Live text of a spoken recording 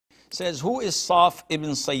says, who is Saf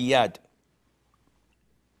ibn Sayyad?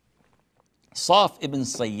 Saf ibn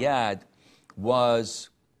Sayyad was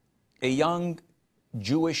a young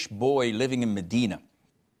Jewish boy living in Medina.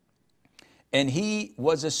 And he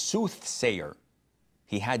was a soothsayer.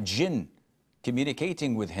 He had jinn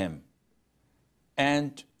communicating with him.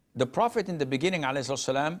 And the Prophet in the beginning,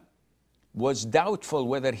 ﷺ, was doubtful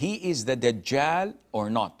whether he is the Dajjal or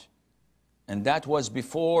not. And that was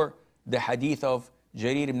before the hadith of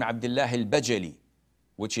Jarir ibn Abdullah al-Bajali,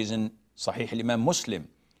 which is in Sahih al-Imam Muslim,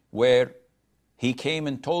 where he came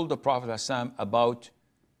and told the Prophet ﷺ about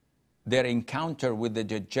their encounter with the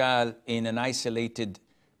Dajjal in an isolated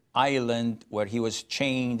island where he was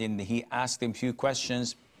chained, and he asked him a few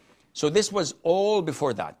questions. So this was all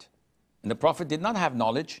before that. And the Prophet did not have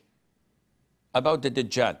knowledge about the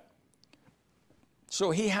Dajjal.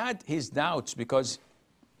 So he had his doubts because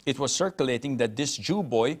it was circulating that this Jew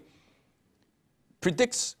boy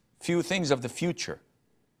predicts few things of the future.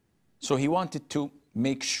 So he wanted to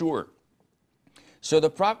make sure. So the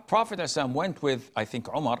Prophet ﷺ went with, I think,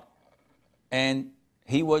 Umar, and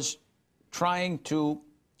he was trying to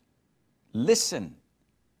listen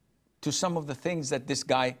to some of the things that this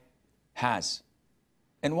guy has.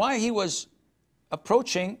 And while he was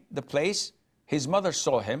approaching the place, his mother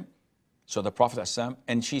saw him, so the Prophet ﷺ,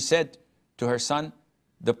 and she said to her son,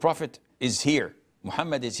 the Prophet is here,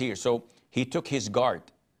 Muhammad is here. So he took his guard.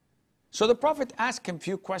 So the Prophet asked him a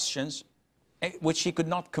few questions, which he could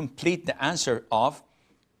not complete the answer of.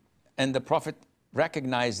 And the Prophet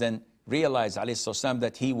recognized and realized, ﷺ,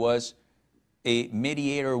 that he was a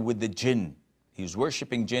mediator with the jinn. He was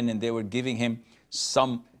worshipping jinn, and they were giving him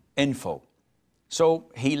some info.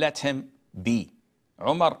 So he let him be.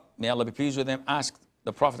 Umar, may Allah be pleased with him, asked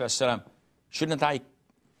the Prophet ﷺ, shouldn't I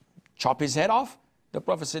chop his head off? The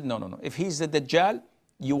Prophet said, no, no, no. If he's the Dajjal,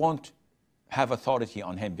 you won't have authority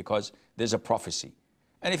on him because there's a prophecy.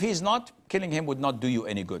 And if he's not, killing him would not do you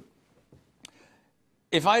any good.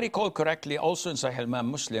 If I recall correctly, also in Sahih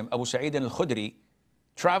al-Imam Muslim, Abu Sa'id al-Khudri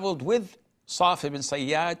traveled with Saf ibn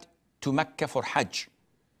Sayyad to Mecca for Hajj.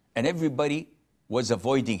 And everybody was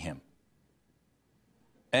avoiding him.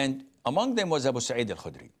 And among them was Abu Sa'id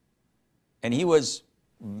al-Khudri. And he was,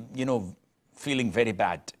 feeling very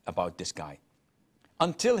bad about this guy.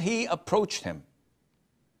 Until he approached him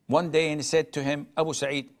one day and he said to him, Abu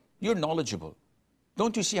Sa'id, you're knowledgeable.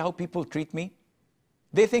 Don't you see how people treat me?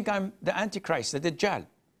 They think I'm the Antichrist, the Dajjal.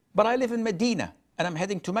 But I live in Medina and I'm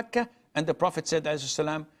heading to Mecca. And the Prophet said,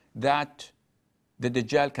 ﷺ, that the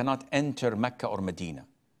Dajjal cannot enter Mecca or Medina.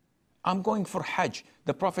 I'm going for Hajj.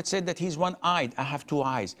 The Prophet said that he's one-eyed. I have two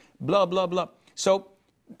eyes. Blah, blah, blah. So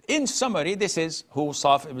in summary, this is who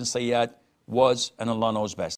Saf ibn Sayyad was, and Allah knows best.